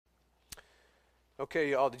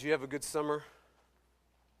Okay, y'all, did you have a good summer?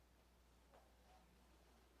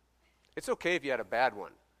 It's okay if you had a bad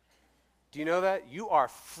one. Do you know that? You are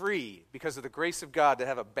free because of the grace of God to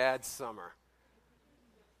have a bad summer.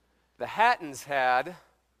 The Hattons had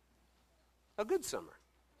a good summer.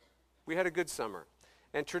 We had a good summer.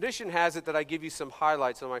 And tradition has it that I give you some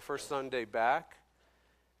highlights on my first Sunday back.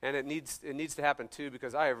 And it needs to happen too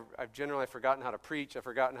because I've generally forgotten how to preach. I've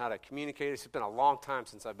forgotten how to communicate. It's been a long time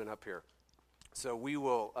since I've been up here. So we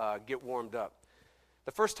will get warmed up.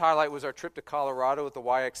 The first highlight was our trip to Colorado at the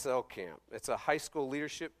YXL camp. It's a high school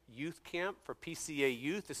leadership youth camp for PCA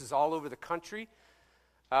youth. This is all over the country.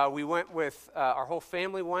 We went with, our whole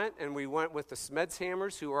family went, and we went with the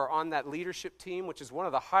Smedshammers who are on that leadership team, which is one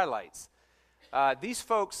of the highlights. These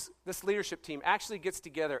folks, this leadership team actually gets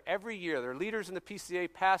together every year. They're leaders in the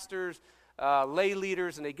PCA, pastors, lay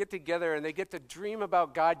leaders, and they get together and they get to dream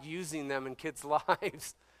about God using them in kids'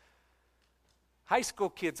 lives. High school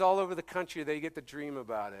kids all over the country, they get to dream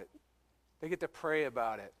about it. They get to pray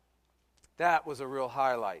about it. That was a real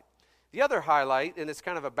highlight. The other highlight, and it's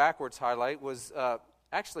kind of a backwards highlight, was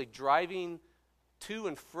actually driving to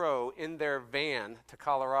and fro in their van to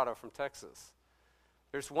Colorado from Texas.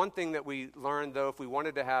 There's one thing that we learned, though, if we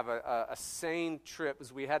wanted to have a sane trip,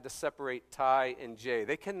 is we had to separate Ty and Jay.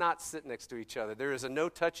 They cannot sit next to each other. There is a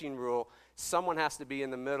no-touching rule. Someone has to be in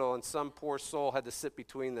the middle, and some poor soul had to sit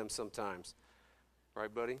between them sometimes.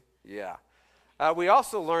 Right, buddy? Yeah. We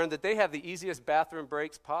also learned that they have the easiest bathroom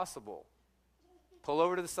breaks possible. Pull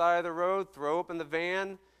over to the side of the road, throw open the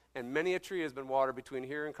van, and many a tree has been watered between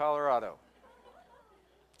here and Colorado.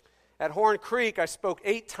 At Horn Creek, I spoke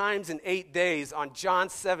 8 times in 8 days on John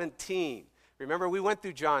 17. Remember, we went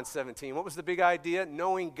through John 17. What was the big idea?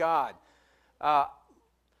 Knowing God.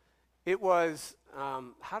 It was,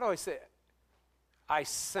 how do I say it? I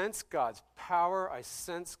sense God's power. I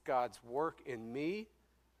sense God's work in me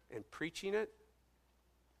in preaching it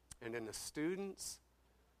and in the students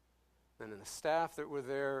and in the staff that were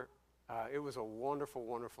there. It was a wonderful,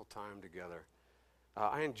 wonderful time together.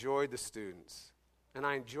 I enjoyed the students, and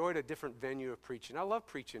I enjoyed a different venue of preaching. I love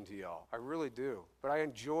preaching to y'all. I really do. But I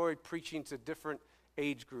enjoyed preaching to different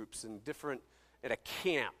age groups and at a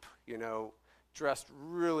camp, dressed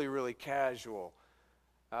really, really casual.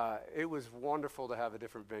 It was wonderful to have a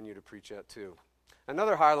different venue to preach at, too.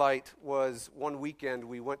 Another highlight was one weekend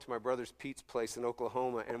we went to my brother's Pete's place in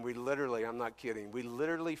Oklahoma, and we literally, I'm not kidding, we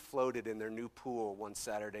literally floated in their new pool one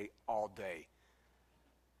Saturday all day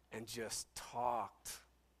and just talked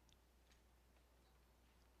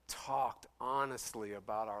honestly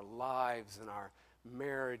about our lives and our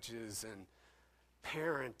marriages and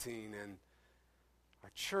parenting and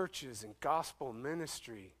our churches and gospel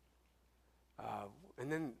ministry.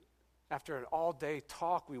 And then after an all-day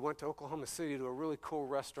talk, we went to Oklahoma City to a really cool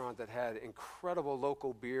restaurant that had incredible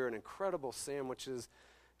local beer and incredible sandwiches.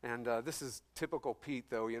 And this is typical Pete,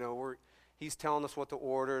 though. He's telling us what to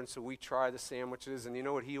order, and so we try the sandwiches. And you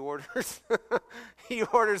know what he orders? He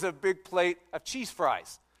orders a big plate of cheese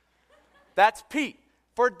fries. That's Pete.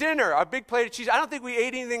 For dinner, a big plate of cheese. I don't think we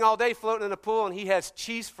ate anything all day floating in the pool, and he has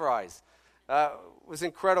cheese fries. It was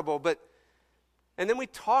incredible. And then we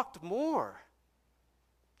talked more.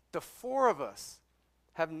 The 4 of us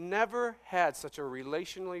have never had such a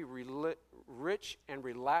relationally rich and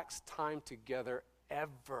relaxed time together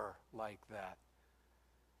ever like that.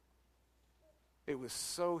 It was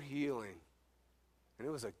so healing, and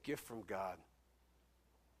it was a gift from God.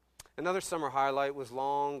 Another summer highlight was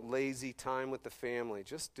long, lazy time with the family,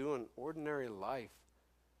 just doing ordinary life.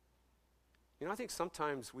 I think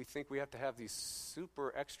sometimes we think we have to have these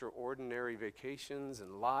super extraordinary vacations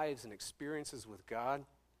and lives and experiences with God.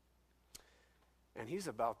 And he's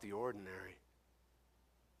about the ordinary.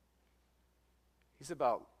 He's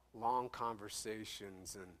about long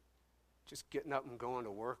conversations and just getting up and going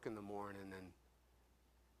to work in the morning and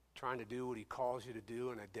trying to do what he calls you to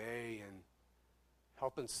do in a day and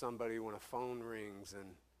helping somebody when a phone rings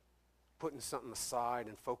and putting something aside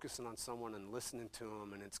and focusing on someone and listening to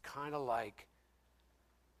them. And it's kind of like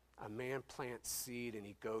a man plants seed and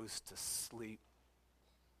he goes to sleep.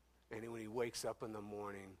 And when he wakes up in the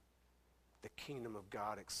morning, the kingdom of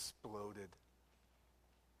God exploded.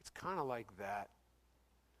 It's kind of like that.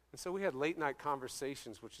 And so we had late night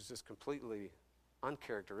conversations, which is just completely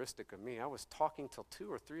uncharacteristic of me. I was talking till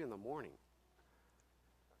 2 or 3 in the morning.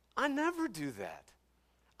 I never do that.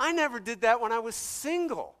 I never did that when I was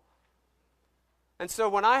single. And so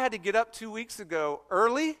when I had to get up 2 weeks ago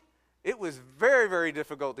early, it was very, very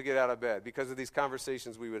difficult to get out of bed because of these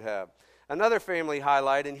conversations we would have. Another family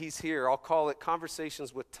highlight, and he's here, I'll call it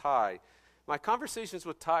Conversations with Ty. My conversations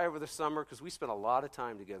with Ty over the summer, because we spent a lot of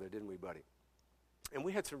time together, didn't we, buddy? And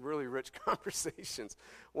we had some really rich conversations.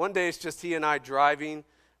 One day it's just he and I driving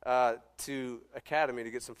to Academy to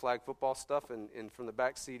get some flag football stuff, and from the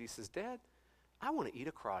back seat he says, "Dad, I want to eat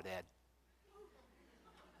a crawdad."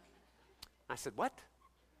 I said, "What?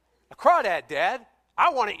 A crawdad, Dad? I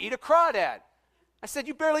want to eat a crawdad." I said,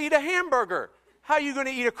 "You barely eat a hamburger. How are you going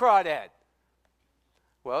to eat a crawdad?"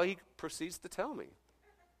 Well, he proceeds to tell me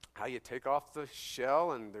how you take off the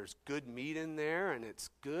shell and there's good meat in there and it's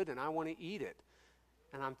good and I want to eat it.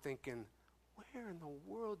 And I'm thinking, where in the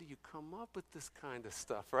world do you come up with this kind of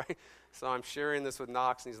stuff, right? So I'm sharing this with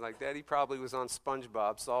Knox, and he's like, "Daddy probably was on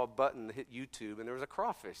SpongeBob, saw a button, hit YouTube, and there was a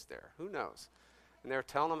crawfish there. Who knows?" And they're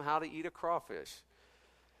telling him how to eat a crawfish.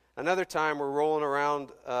 Another time we're rolling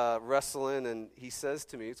around wrestling, and he says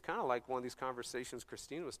to me, it's kind of like one of these conversations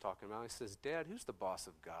Christine was talking about. He says, "Dad, who's the boss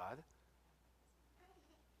of God?"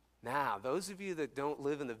 Now, those of you that don't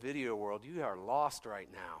live in the video world, you are lost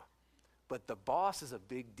right now. But the boss is a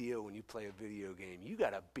big deal when you play a video game. You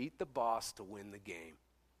got to beat the boss to win the game.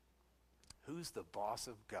 Who's the boss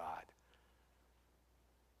of God?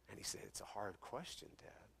 And he said, "It's a hard question,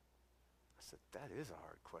 Dad." I said, "That is a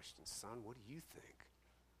hard question, son. What do you think?"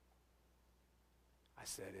 I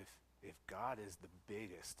said, if God is the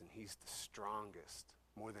biggest and he's the strongest,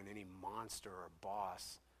 more than any monster or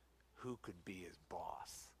boss, who could be his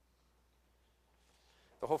boss?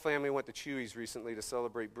 The whole family went to Chewy's recently to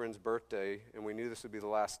celebrate Bryn's birthday, and we knew this would be the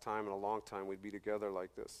last time in a long time we'd be together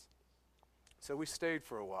like this. So we stayed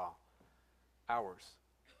for a while, hours,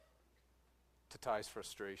 to Ty's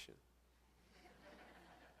frustration.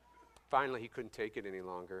 Finally, he couldn't take it any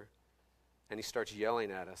longer, and he starts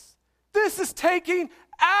yelling at us. "This is taking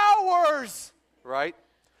hours!" Right?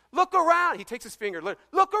 "Look around." He takes his finger.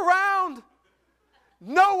 "Look around.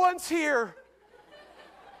 No one's here."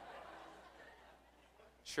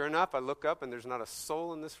 Sure enough, I look up, and there's not a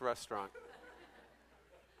soul in this restaurant.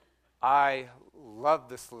 I love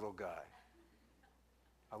this little guy.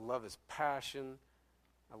 I love his passion.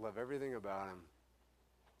 I love everything about him.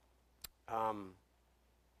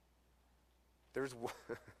 There's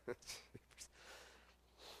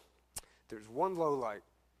one low light,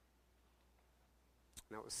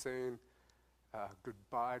 and that was saying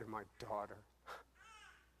goodbye to my daughter.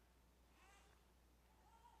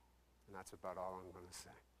 And that's about all I'm going to say.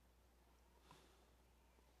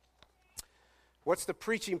 What's the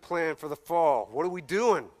preaching plan for the fall? What are we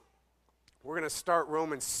doing? We're going to start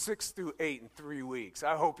Romans 6 through 8 in 3 weeks.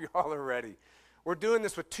 I hope you all are ready. We're doing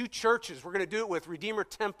this with 2 churches. We're going to do it with Redeemer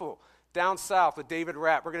Temple down south with David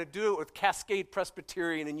Rapp. We're going to do it with Cascade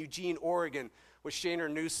Presbyterian in Eugene, Oregon with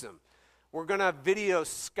Shaner Newsom. We're going to video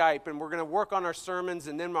Skype, and we're going to work on our sermons,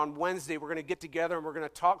 and then on Wednesday we're going to get together and we're going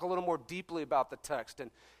to talk a little more deeply about the text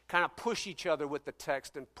and kind of push each other with the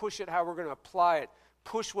text and push it how we're going to apply it,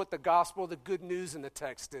 push what the gospel, the good news in the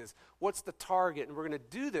text is. What's the target? And we're going to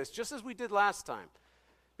do this just as we did last time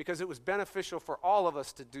because it was beneficial for all of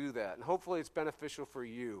us to do that, and hopefully it's beneficial for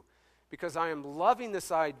you because I am loving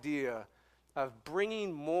this idea of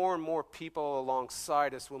bringing more and more people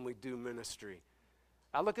alongside us when we do ministry.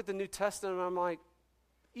 I look at the New Testament and I'm like,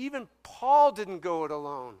 even Paul didn't go it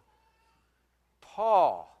alone.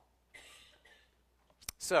 Paul.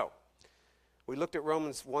 So, we looked at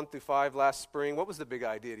Romans 1 through 5 last spring. What was the big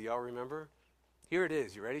idea? Do y'all remember? Here it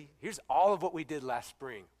is. You ready? Here's all of what we did last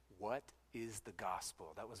spring. What is the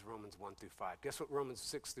gospel? That was Romans 1 through 5. Guess what Romans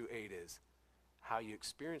 6 through 8 is? How you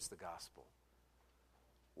experience the gospel.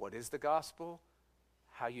 What is the gospel?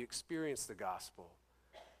 How you experience the gospel.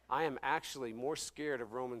 I am actually more scared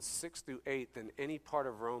of Romans 6 through 8 than any part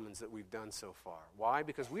of Romans that we've done so far. Why?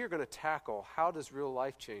 Because we are going to tackle how does real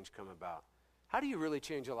life change come about. How do you really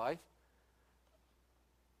change a life?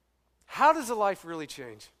 How does a life really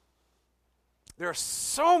change? There are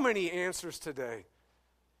so many answers today.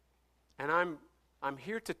 And I'm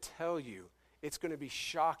here to tell you, it's going to be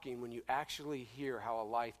shocking when you actually hear how a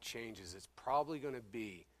life changes. It's probably going to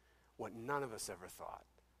be what none of us ever thought.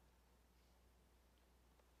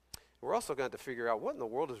 We're also going to have to figure out what in the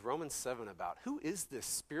world is Romans 7 about. Who is this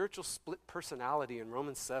spiritual split personality in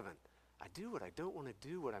Romans 7? I do what I don't want to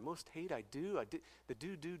do. What I most hate, I do. The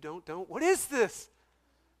do, don't. What is this?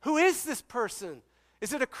 Who is this person?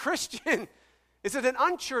 Is it a Christian? Is it an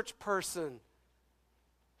unchurched person?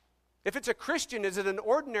 If it's a Christian, is it an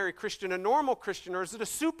ordinary Christian, a normal Christian, or is it a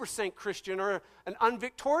super saint Christian, or an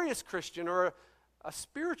unvictorious Christian, or a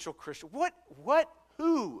spiritual Christian?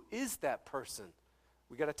 Who is that person?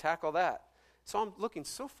 We got to tackle that. So I'm looking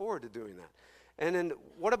so forward to doing that. And then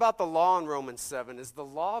what about the law in Romans 7? Is the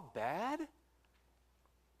law bad?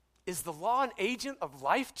 Is the law an agent of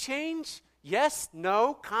life change? Yes,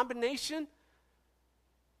 no, combination?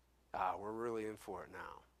 We're we're really in for it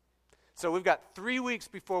now. So we've got 3 weeks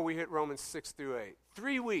before we hit Romans 6 through 8.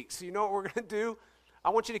 3 weeks. So you know what we're going to do? I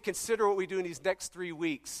want you to consider what we do in these next 3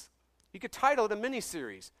 weeks. You could title it a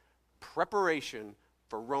mini-series, Preparation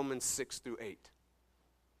for Romans 6 through 8.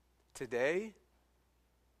 Today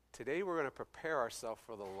we're going to prepare ourselves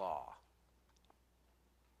for the law.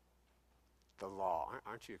 The law.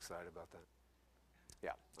 Aren't you excited about that?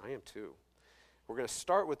 Yeah, I am too. We're going to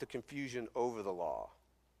start with the confusion over the law.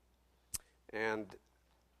 And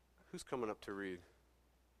who's coming up to read?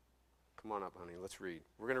 Come on up, honey. Let's read.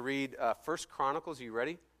 We're going to read 1 Chronicles. Are you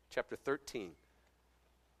ready? Chapter 13.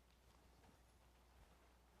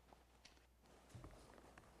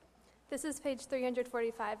 This is page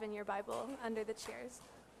 345 in your Bible, under the chairs.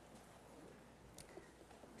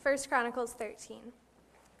 1 Chronicles 13.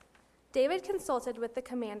 David consulted with the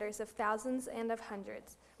commanders of thousands and of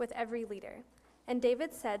hundreds, with every leader. And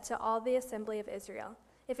David said to all the assembly of Israel,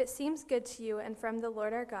 "If it seems good to you and from the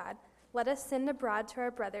Lord our God, let us send abroad to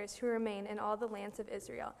our brothers who remain in all the lands of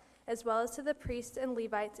Israel, as well as to the priests and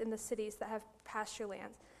Levites in the cities that have pasture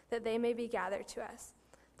lands, that they may be gathered to us.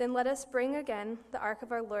 Then let us bring again the ark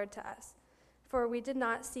of our Lord to us, for we did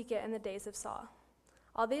not seek it in the days of Saul."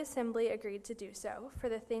 All the assembly agreed to do so, for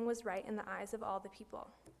the thing was right in the eyes of all the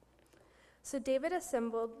people. So David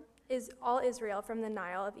assembled all Israel from the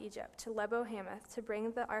Nile of Egypt to Lebo-Hamath to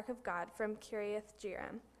bring the ark of God from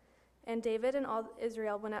Kiriath-Jearim. And David and all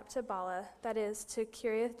Israel went up to Bala, that is, to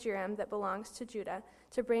Kiriath-Jearim that belongs to Judah,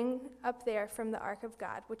 to bring up there from the ark of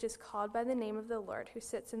God, which is called by the name of the Lord, who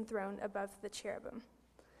sits enthroned above the cherubim.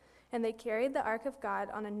 And they carried the ark of God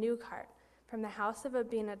on a new cart from the house of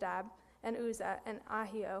Abinadab, and Uzzah and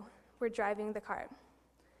Ahio were driving the cart.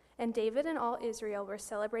 And David and all Israel were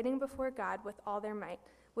celebrating before God with all their might,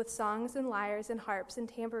 with songs and lyres and harps and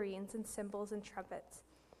tambourines and cymbals and trumpets.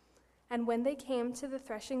 And when they came to the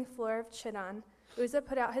threshing floor of Chidon, Uzzah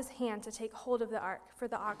put out his hand to take hold of the ark, for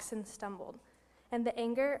the oxen stumbled. And the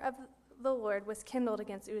anger of the Lord was kindled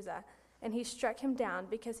against Uzzah, and he struck him down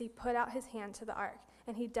because he put out his hand to the ark,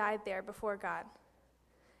 and he died there before God.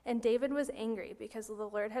 And David was angry because the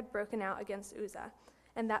Lord had broken out against Uzzah,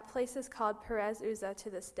 and that place is called Perez Uzzah to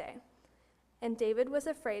this day. And David was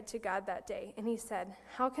afraid to God that day, and he said,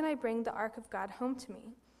 "How can I bring the ark of God home to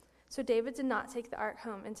me?" So David did not take the ark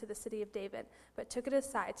home into the city of David, but took it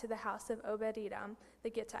aside to the house of Obed-Edom the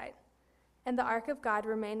Gittite. And the ark of God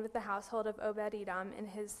remained with the household of Obed-Edom in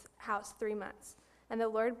his house 3 months. And the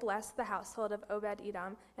Lord blessed the household of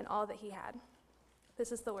Obed-Edom and all that he had.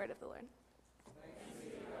 This is the word of the Lord.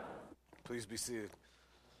 Please be seated.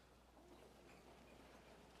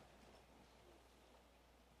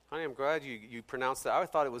 Honey, I'm glad you pronounced that. I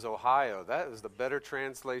thought it was Ohio. That is the better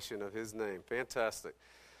translation of his name. Fantastic.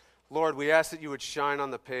 Lord, we ask that you would shine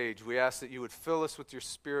on the page. We ask that you would fill us with your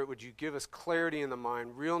spirit. Would you give us clarity in the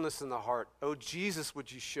mind, realness in the heart? Oh, Jesus,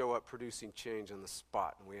 would you show up producing change on the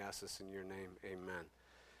spot? And we ask this in your name. Amen.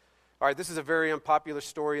 All right, this is a very unpopular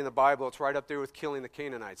story in the Bible. It's right up there with killing the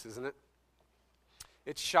Canaanites, isn't it?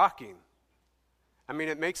 It's shocking. I mean,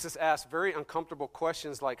 it makes us ask very uncomfortable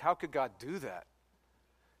questions like, how could God do that?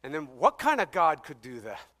 And then what kind of God could do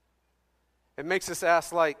that? It makes us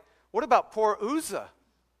ask, like, what about poor Uzzah?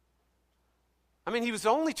 I mean, he was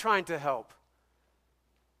only trying to help.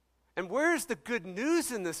 And where's the good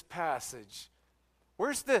news in this passage?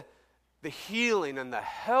 Where's the healing and the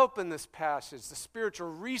help in this passage, the spiritual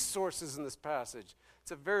resources in this passage?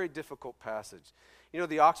 It's a very difficult passage. You know,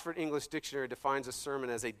 the Oxford English Dictionary defines a sermon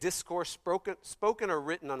as a discourse spoken or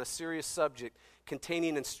written on a serious subject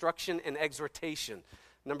containing instruction and exhortation.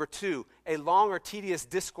 Number 2, a long or tedious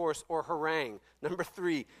discourse or harangue. Number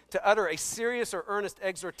 3, to utter a serious or earnest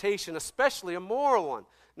exhortation, especially a moral one.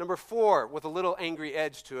 Number 4, with a little angry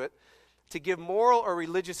edge to it, to give moral or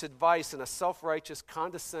religious advice in a self-righteous,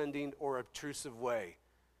 condescending, or obtrusive way.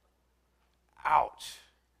 Ouch.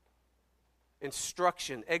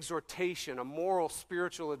 Instruction, exhortation, a moral,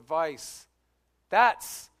 spiritual advice.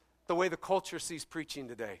 That's the way the culture sees preaching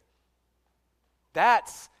today.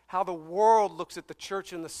 That's how the world looks at the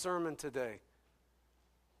church and the sermon today.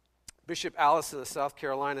 Bishop Allison of South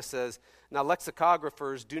Carolina says, now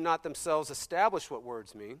lexicographers do not themselves establish what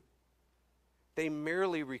words mean. They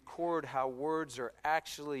merely record how words are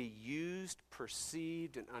actually used,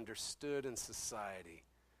 perceived, and understood in society.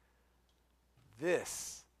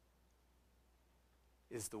 This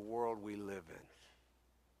is the world we live in.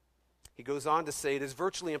 He goes on to say, it is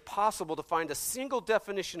virtually impossible to find a single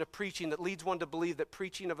definition of preaching that leads one to believe that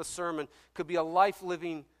preaching of a sermon could be a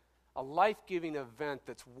life-giving event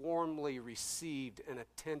that's warmly received and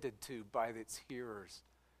attended to by its hearers.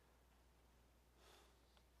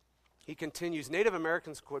 He continues, Native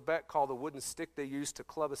Americans in Quebec call the wooden stick they use to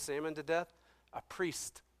club a salmon to death a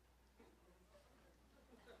priest.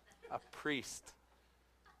 A priest.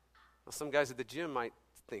 Well, some guys at the gym might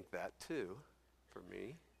think that too, for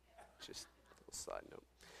me. Just a little side note.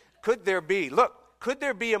 Could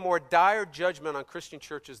there be a more dire judgment on Christian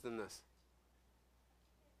churches than this?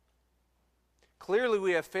 Clearly,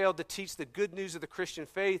 we have failed to teach the good news of the Christian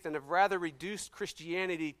faith and have rather reduced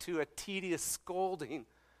Christianity to a tedious scolding.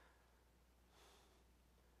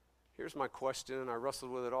 Here's my question, and I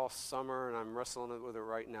wrestled with it all summer, and I'm wrestling with it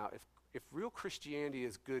right now. If real Christianity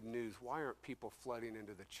is good news, why aren't people flooding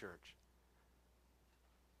into the church?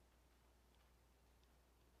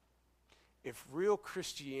 If real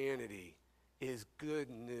Christianity is good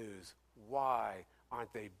news, why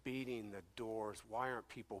aren't they beating the doors? Why aren't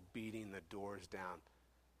people beating the doors down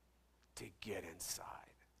to get inside,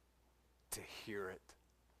 to hear it?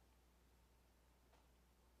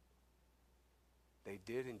 They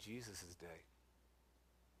did in Jesus' day.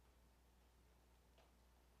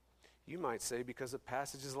 You might say because of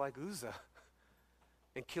passages like Uzzah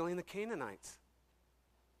and killing the Canaanites.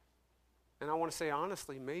 And I want to say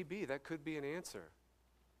honestly, maybe that could be an answer.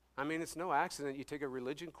 I mean, it's no accident you take a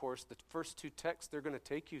religion course, the first two texts they're going to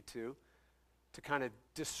take you to kind of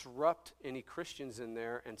disrupt any Christians in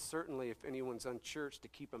there, and certainly if anyone's unchurched, to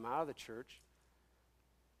keep them out of the church.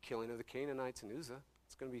 Killing of the Canaanites and Uzzah.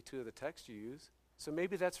 It's going to be two of the texts you use. So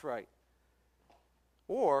maybe that's right.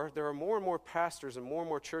 Or there are more and more pastors and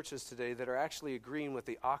more churches today that are actually agreeing with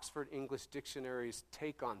the Oxford English Dictionary's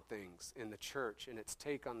take on things in the church and its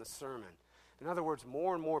take on the sermon. In other words,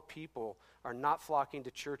 more and more people are not flocking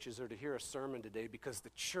to churches or to hear a sermon today because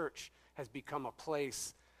the church has become a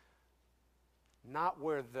place not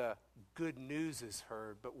where the good news is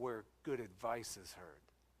heard, but where good advice is heard.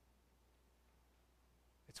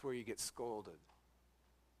 It's where you get scolded.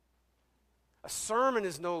 A sermon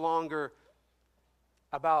is no longer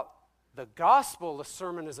about the gospel. A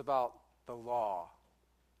sermon is about the law.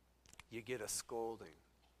 You get a scolding.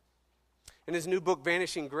 In his new book,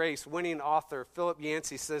 Vanishing Grace, winning author Philip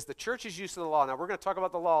Yancey says the church's use of the law. Now, we're going to talk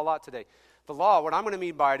about the law a lot today. The law, what I'm going to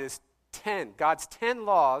mean by it is 10. God's 10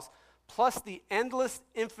 laws, plus the endless,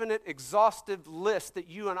 infinite, exhaustive list that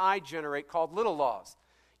you and I generate called little laws.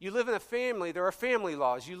 You live in a family, there are family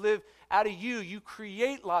laws. You live out of you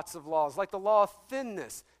create lots of laws, like the law of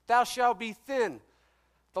thinness. Thou shalt be thin.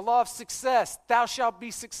 The law of success. Thou shalt be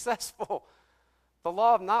successful. The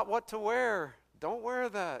law of not what to wear. Don't wear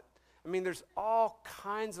that. I mean, there's all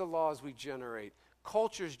kinds of laws we generate.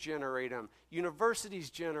 Cultures generate them. Universities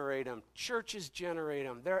generate them. Churches generate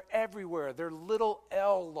them. They're everywhere. They're little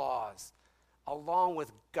L laws, along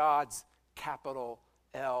with God's capital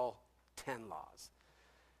L 10 laws.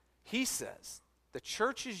 He says the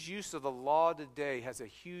church's use of the law today has a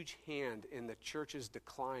huge hand in the church's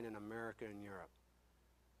decline in America and Europe.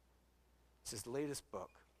 It's his latest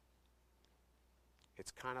book.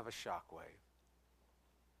 It's kind of a shockwave.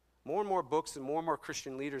 More and more books and more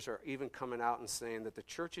Christian leaders are even coming out and saying that the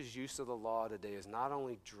church's use of the law today is not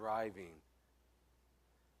only driving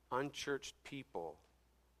unchurched people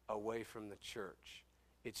away from the church,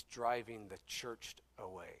 it's driving the churched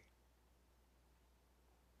away.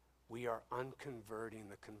 We are unconverting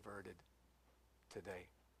the converted today.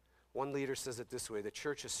 One leader says it this way: the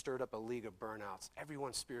church has stirred up a league of burnouts.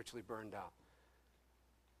 Everyone's spiritually burned out.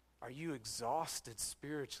 Are you exhausted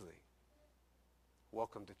spiritually?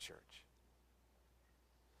 Welcome to church.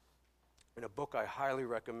 In a book I highly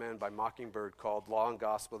recommend by Mockingbird called Law and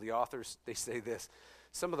Gospel, the authors, they say this: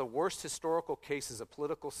 some of the worst historical cases of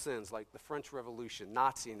political sins, like the French Revolution,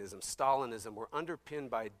 Nazism, Stalinism, were underpinned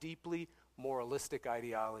by deeply moralistic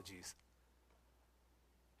ideologies.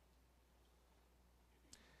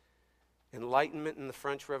 Enlightenment in the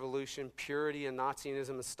French Revolution, purity in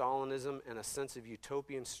Nazism and Stalinism, and a sense of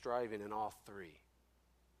utopian striving in all three.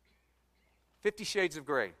 50 Shades of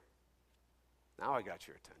Grey. Now I got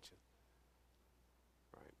your attention.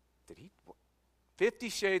 Right? 50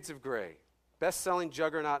 Shades of Grey. Best-selling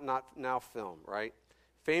juggernaut now film, right?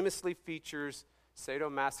 Famously features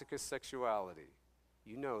sadomasochist sexuality.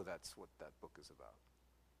 You know that's what that book is about.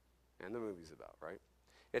 And the movie's about, right?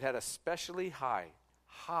 It had a especially high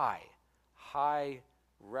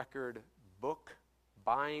record book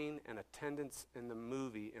buying and attendance in the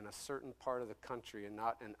movie in a certain part of the country and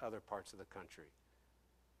not in other parts of the country.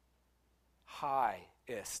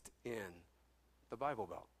 Highest in the Bible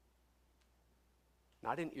Belt.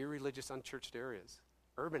 Not in irreligious, unchurched areas,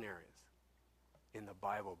 urban areas, in the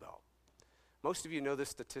Bible Belt. Most of you know this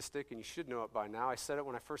statistic, and you should know it by now. I said it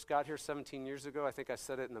when I first got here 17 years ago. I think I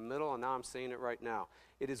said it in the middle, and now I'm saying it right now.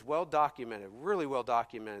 It is well documented, really well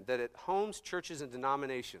documented, that at homes, churches, and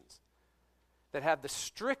denominations that have the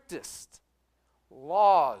strictest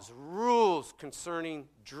laws, rules concerning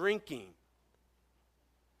drinking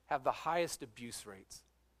have the highest abuse rates.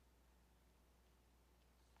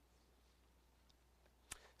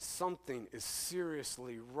 Something is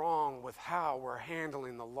seriously wrong with how we're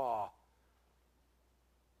handling the law.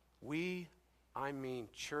 We, I mean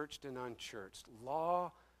churched and unchurched.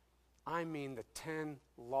 Law, I mean the 10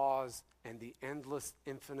 laws and the endless,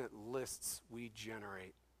 infinite lists we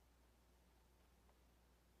generate.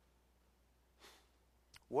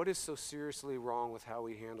 What is so seriously wrong with how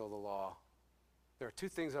we handle the law? There are two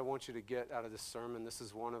things I want you to get out of this sermon. This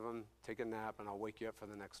is one of them. Take a nap and I'll wake you up for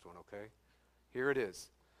the next one, okay? Here it is.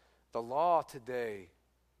 The law today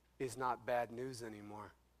is not bad news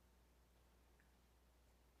anymore.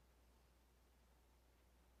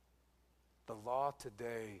 The law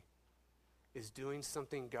today is doing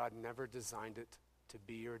something God never designed it to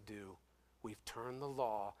be or do. We've turned the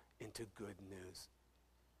law into good news.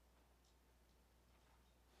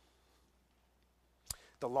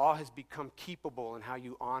 The law has become keepable in how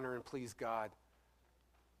you honor and please God.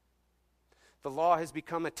 The law has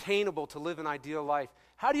become attainable to live an ideal life.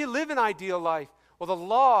 How do you live an ideal life? Well, the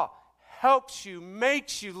law helps you,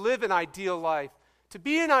 makes you live an ideal life, to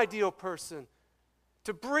be an ideal person,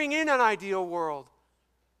 to bring in an ideal world.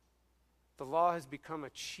 The law has become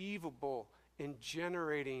achievable in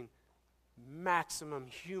generating maximum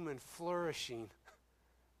human flourishing,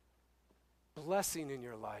 blessing in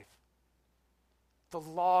your life. The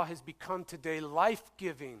law has become today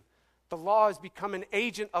life-giving. The law has become an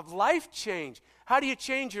agent of life change. How do you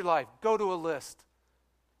change your life? Go to a list.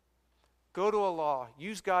 Go to a law.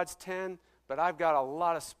 Use God's 10, but I've got a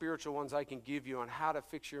lot of spiritual ones I can give you on how to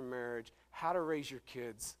fix your marriage, how to raise your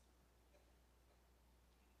kids.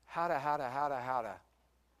 How to.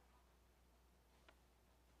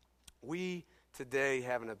 We today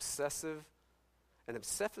have an obsessively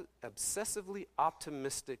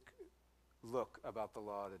optimistic look about the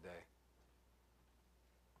law today.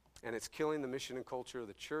 And it's killing the mission and culture of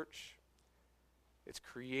the church. It's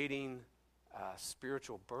creating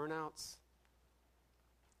spiritual burnouts.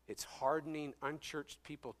 It's hardening unchurched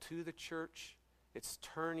people to the church. It's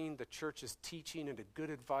turning the church's teaching into good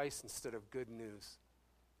advice instead of good news.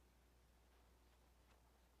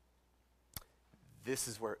 This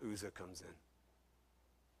is where Uzzah comes in.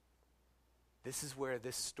 This is where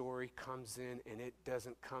this story comes in, and it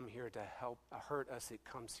doesn't come here to help hurt us. It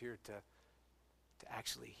comes here to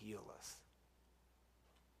actually heal us.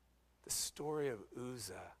 The story of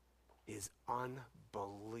Uzzah is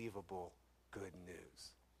unbelievable good news.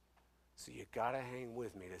 So you got to hang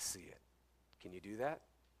with me to see it. Can you do that?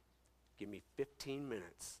 Give me 15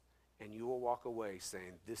 minutes, and you will walk away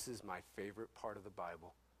saying, this is my favorite part of the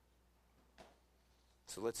Bible.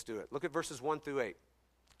 So let's do it. Look at verses 1 through 8.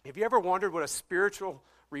 Have you ever wondered what a spiritual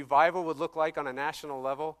revival would look like on a national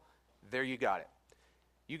level? There you got it.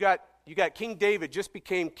 You got King David just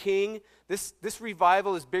became king. This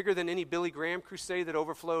revival is bigger than any Billy Graham crusade that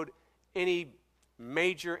overflowed any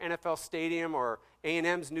major NFL stadium or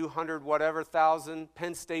A&M's new 100,000,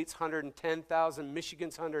 Penn State's 110,000,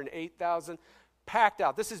 Michigan's 108,000. Packed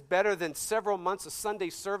out. This is better than several months of Sunday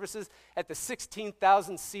services at the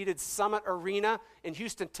 16,000-seated Summit Arena in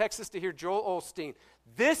Houston, Texas to hear Joel Osteen.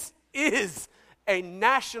 This is a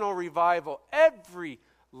national revival. Every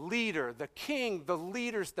leader, the king, the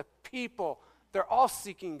leaders, the people, they're all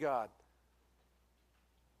seeking God.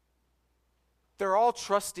 They're all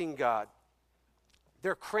trusting God.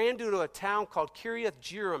 They're crammed into a town called Kiriath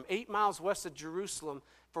Jearim, 8 miles west of Jerusalem,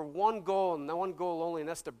 for one goal, and one goal only, and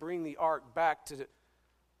that's to bring the ark back to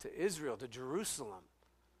Israel, to Jerusalem.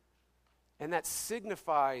 And that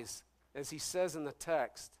signifies, as he says in the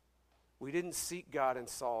text, we didn't seek God in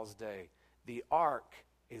Saul's day. The ark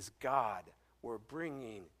is God. We're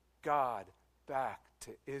bringing God back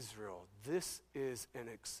to Israel. This is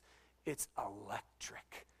it's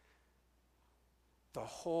electric. The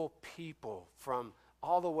whole people from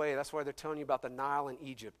all the way, that's why they're telling you about the Nile in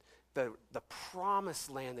Egypt, the promised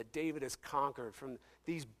land that David has conquered, from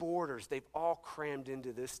these borders, they've all crammed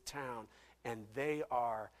into this town, and they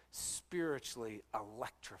are spiritually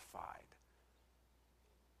electrified.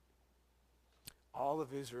 All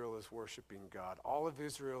of Israel is worshiping God. All of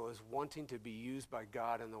Israel is wanting to be used by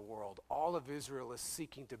God in the world. All of Israel is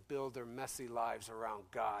seeking to build their messy lives around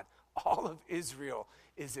God. All of Israel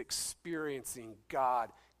is experiencing God.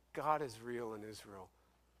 God is real in Israel.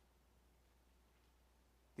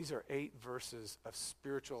 These are 8 verses of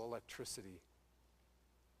spiritual electricity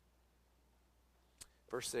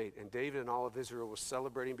Verse 8, and David and all of Israel were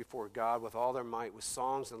celebrating before God with all their might, with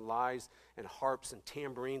songs and lyres and harps and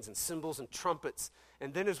tambourines and cymbals and trumpets.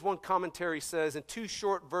 And then, as one commentary says, in 2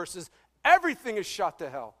 short verses, everything is shot to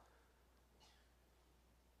hell.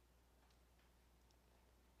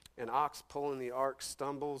 An ox pulling the ark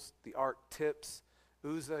stumbles, the ark tips.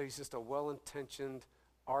 Uzzah, he's just a well-intentioned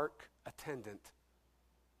ark attendant,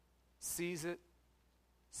 sees it,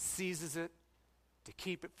 seizes it to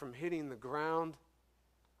keep it from hitting the ground.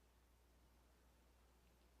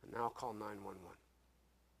 And now call 911.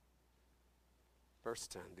 Verse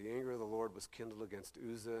 10, the anger of the Lord was kindled against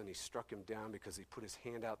Uzzah, and he struck him down because he put his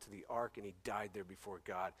hand out to the ark, and he died there before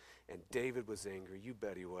God. And David was angry, you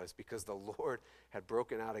bet he was, because the Lord had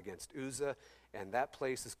broken out against Uzzah, and that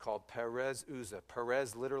place is called Perez Uzzah.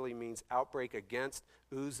 Perez literally means outbreak against.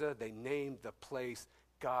 Uzzah, they named the place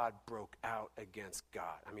God broke out against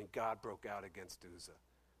God. God broke out against Uzzah.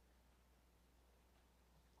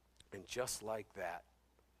 And just like that,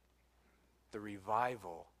 the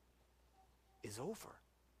revival is over.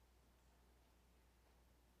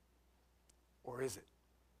 Or is it?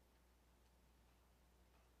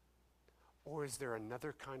 Or is there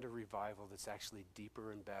another kind of revival that's actually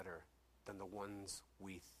deeper and better than the ones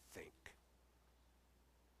we think?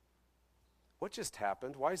 What just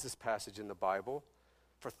happened? Why is this passage in the Bible?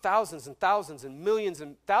 For thousands and thousands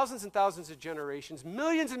and thousands of generations,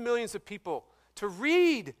 millions and millions of people to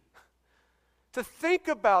read, to think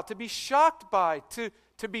about, to be shocked by, to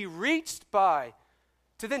be reached by,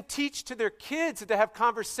 to then teach to their kids and to have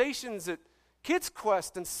conversations at Kids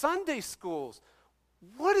Quest and Sunday schools.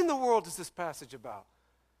 What in the world is this passage about?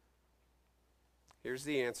 Here's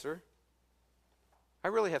the answer. I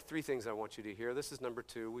really have 3 things I want you to hear. This is number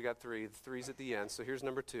 2. We got 3. The 3's at the end, so here's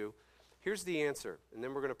number 2. Here's the answer, and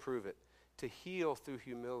then we're going to prove it. To heal through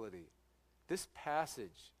humility. This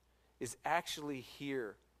passage is actually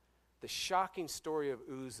here. The shocking story of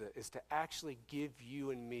Uzzah is to actually give you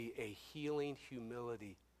and me a healing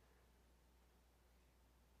humility.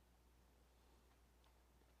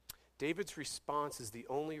 David's response is the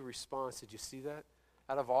only response. Did you see that?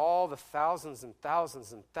 Out of all the thousands and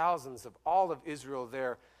thousands and thousands of all of Israel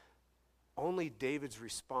there, only David's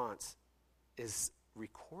response is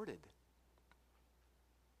recorded.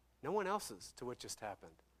 No one else's to what just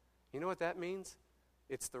happened. You know what that means?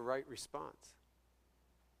 It's the right response.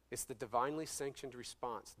 It's the divinely sanctioned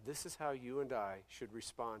response. This is how you and I should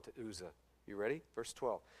respond to Uzzah. You ready? Verse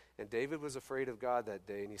 12. And David was afraid of God that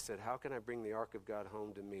day, and he said, how can I bring the ark of God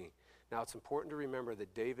home to me? Now, it's important to remember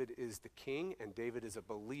that David is the king, and David is a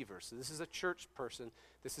believer. So this is a church person.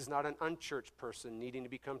 This is not an unchurched person needing to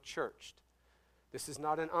become churched. This is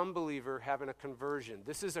not an unbeliever having a conversion.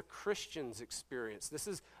 This is a Christian's experience. This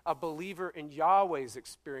is a believer in Yahweh's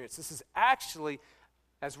experience. This is actually,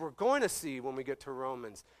 as we're going to see when we get to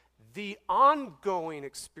Romans, the ongoing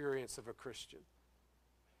experience of a Christian.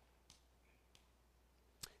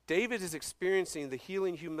 David is experiencing the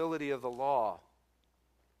healing humility of the law.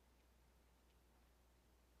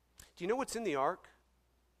 Do you know what's in the ark?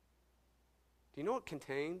 Do you know what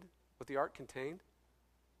the ark contained?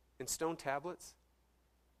 In stone tablets?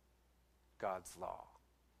 God's law.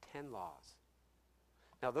 10 laws.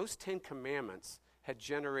 Now, those 10 commandments had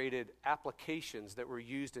generated applications that were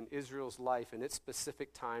used in Israel's life in its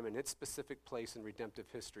specific time and its specific place in redemptive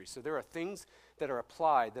history. So there are things that are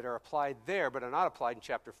applied there, but are not applied in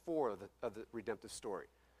chapter 4 of the redemptive story.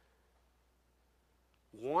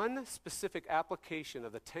 One specific application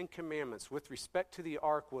of the 10 commandments with respect to the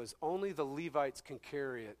ark was only the Levites can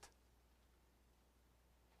carry it.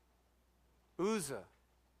 Uzzah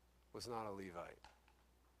was not a Levite.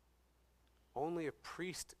 Only a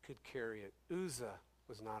priest could carry it. Uzzah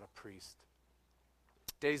was not a priest.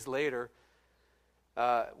 Days later,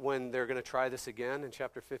 when they're going to try this again in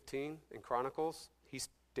chapter 15 in Chronicles,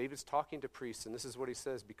 David's talking to priests, and this is what he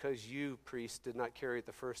says: because you, priests, did not carry it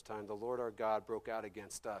the first time, the Lord our God broke out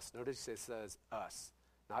against us. Notice it says us,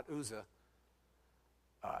 not Uzzah,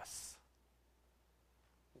 us.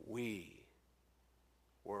 We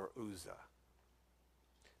were Uzzah.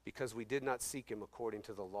 Because we did not seek him according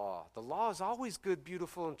to the law. The law is always good,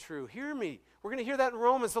 beautiful, and true. Hear me. We're going to hear that in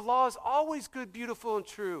Romans. The law is always good, beautiful, and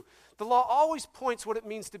true. The law always points what it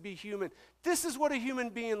means to be human. This is what a human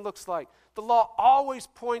being looks like. The law always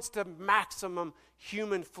points to maximum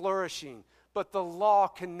human flourishing, but the law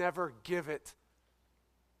can never give it.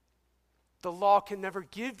 The law can never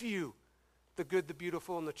give you the good, the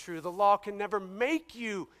beautiful, and the true. The law can never make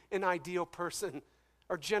you an ideal person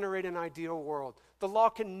or generate an ideal world. The law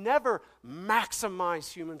can never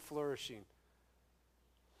maximize human flourishing.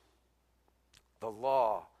 The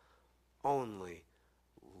law only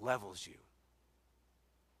levels you.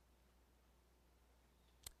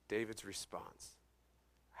 David's response.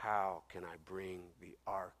 How can I bring the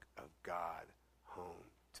ark of God home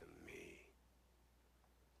to me?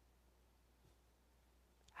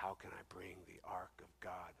 How can I bring the ark of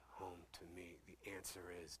God home to me? The answer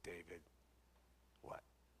is, David, what?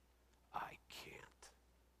 I can't.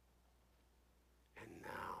 And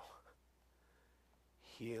now,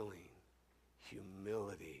 healing,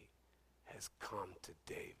 humility has come to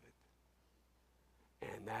David.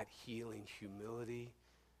 And that healing humility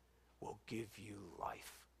will give you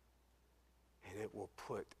life. And it will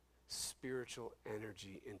put spiritual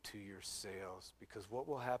energy into your sails. Because what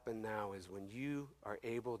will happen now is when you are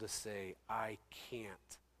able to say, I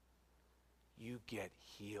can't, you get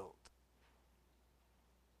healed.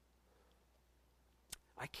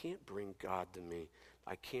 I can't bring God to me.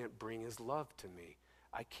 I can't bring his love to me.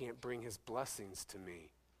 I can't bring his blessings to me.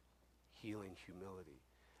 Healing humility.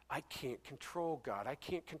 I can't control God. I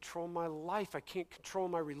can't control my life. I can't control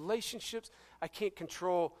my relationships. I can't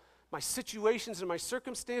control my situations and my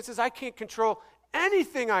circumstances. I can't control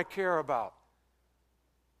anything I care about.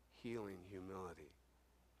 Healing humility.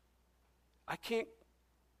 I can't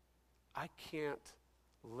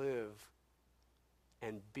live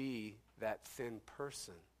and be that thin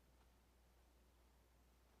person.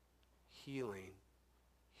 Healing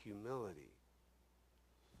humility.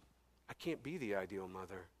 I can't be the ideal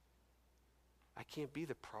mother. I can't be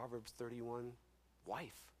the Proverbs 31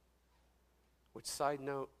 wife. Which, side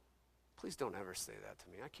note, please don't ever say that to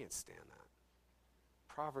me. I can't stand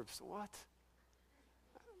that. Proverbs, what?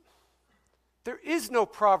 There is no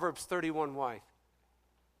Proverbs 31 wife.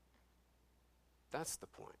 That's the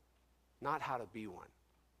point. Not how to be one.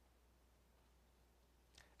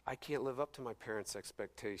 I can't live up to my parents'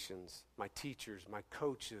 expectations, my teachers, my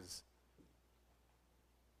coaches,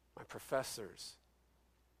 my professors.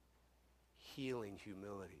 Healing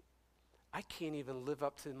humility. I can't even live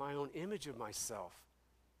up to my own image of myself.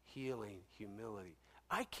 Healing humility.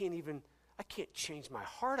 I can't change my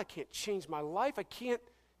heart. I can't change my life. I can't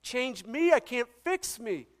change me. I can't fix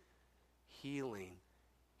me. Healing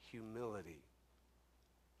humility.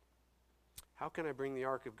 How can I bring the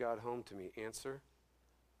ark of God home to me? Answer,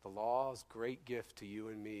 the law's great gift to you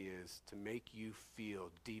and me is to make you feel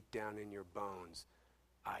deep down in your bones,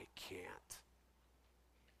 I can't.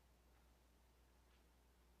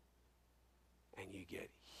 And you get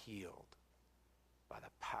healed by the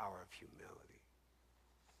power of humility.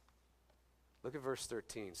 Look at verse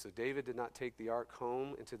 13. So David did not take the ark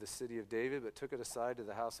home into the city of David, but took it aside to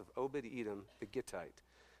the house of Obed-Edom the Gittite.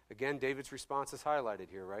 Again, David's response is highlighted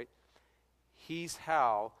here, right? He's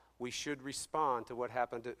how we should respond to what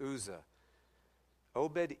happened to Uzzah.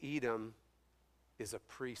 Obed-Edom is a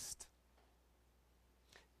priest.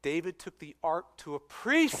 David took the ark to a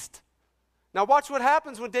priest. Now watch what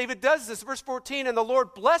happens when David does this. Verse 14, and the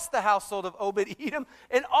Lord blessed the household of Obed-Edom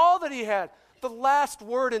and all that he had. The last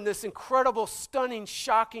word in this incredible, stunning,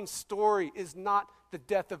 shocking story is not the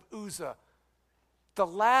death of Uzzah. The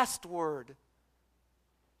last word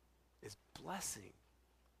is blessing.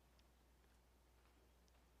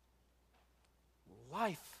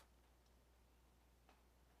 Life.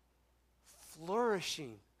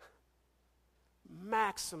 Flourishing.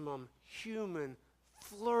 Maximum human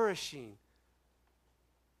flourishing.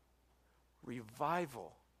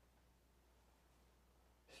 Revival.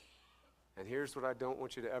 And here's what I don't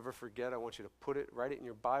want you to ever forget. I want you to write it in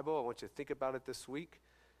your Bible. I want you to think about it this week.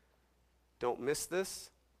 Don't miss this.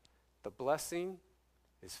 The blessing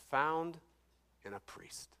is found in a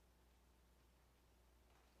priest.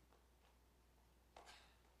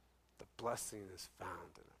 The blessing is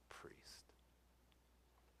found in a priest.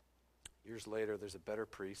 Years later, there's a better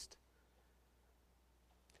priest.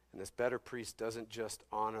 And this better priest doesn't just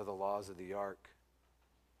honor the laws of the ark.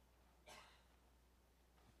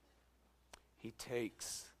 He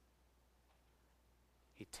takes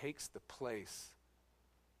the place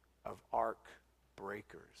of ark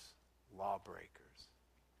breakers, law breakers.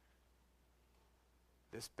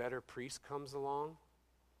 This better priest comes along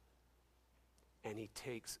and he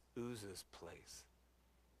takes Uzzah's place.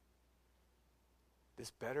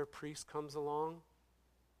 This better priest comes along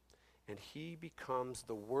and he becomes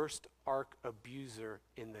the worst ark abuser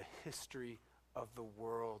in the history of the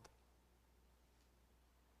world.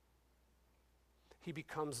 He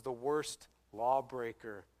becomes the worst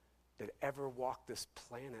lawbreaker that ever walked this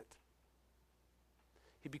planet.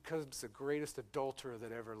 He becomes the greatest adulterer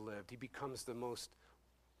that ever lived. He becomes the most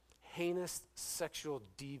heinous sexual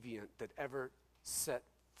deviant that ever set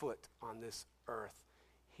foot on this earth.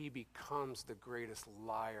 He becomes the greatest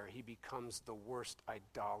liar. He becomes the worst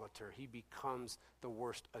idolater. He becomes the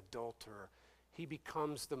worst adulterer. he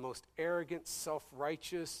becomes the most arrogant,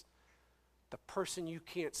 self-righteous, the person you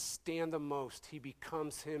can't stand the most. He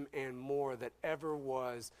becomes him and more that ever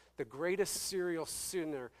was, the greatest serial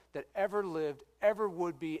sinner that ever lived, ever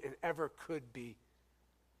would be, and ever could be.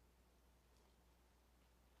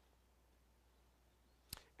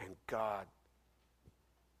 And God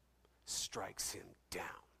strikes him down.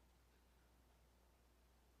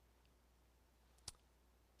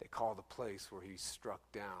 They call the place where he struck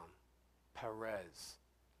down Perez,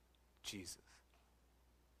 Jesus.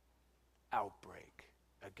 Outbreak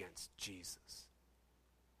against Jesus,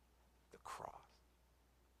 the cross.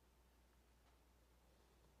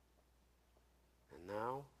 And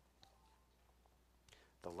now,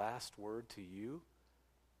 the last word to you,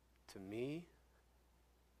 to me,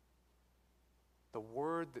 the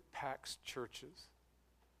word that packs churches,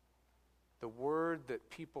 the word that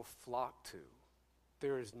people flock to.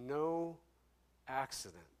 There is no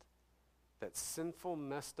accident that sinful,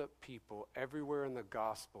 messed up people everywhere in the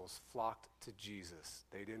Gospels flocked to Jesus.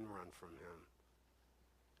 They didn't run from him.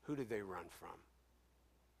 Who did they run from?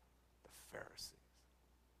 The Pharisees.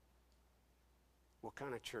 What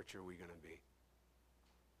kind of church are we going to be?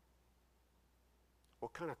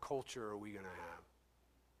 What kind of culture are we going to have?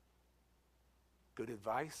 Good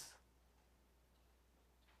advice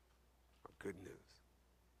or good news?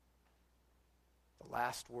 The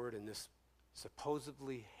last word in this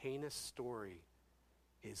supposedly heinous story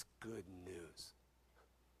is good news.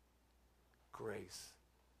 Grace,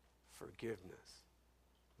 forgiveness,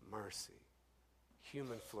 mercy,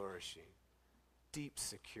 human flourishing, deep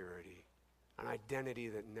security, an identity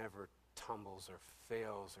that never tumbles or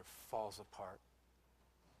fails or falls apart.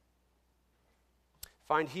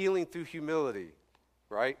 Find healing through humility,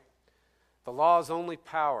 right? The law's only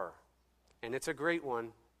power, and it's a great one,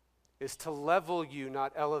 is to level you,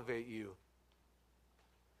 not elevate you.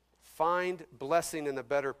 Find blessing in a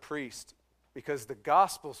better priest, because the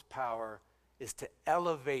gospel's power is to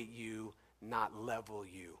elevate you, not level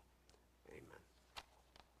you.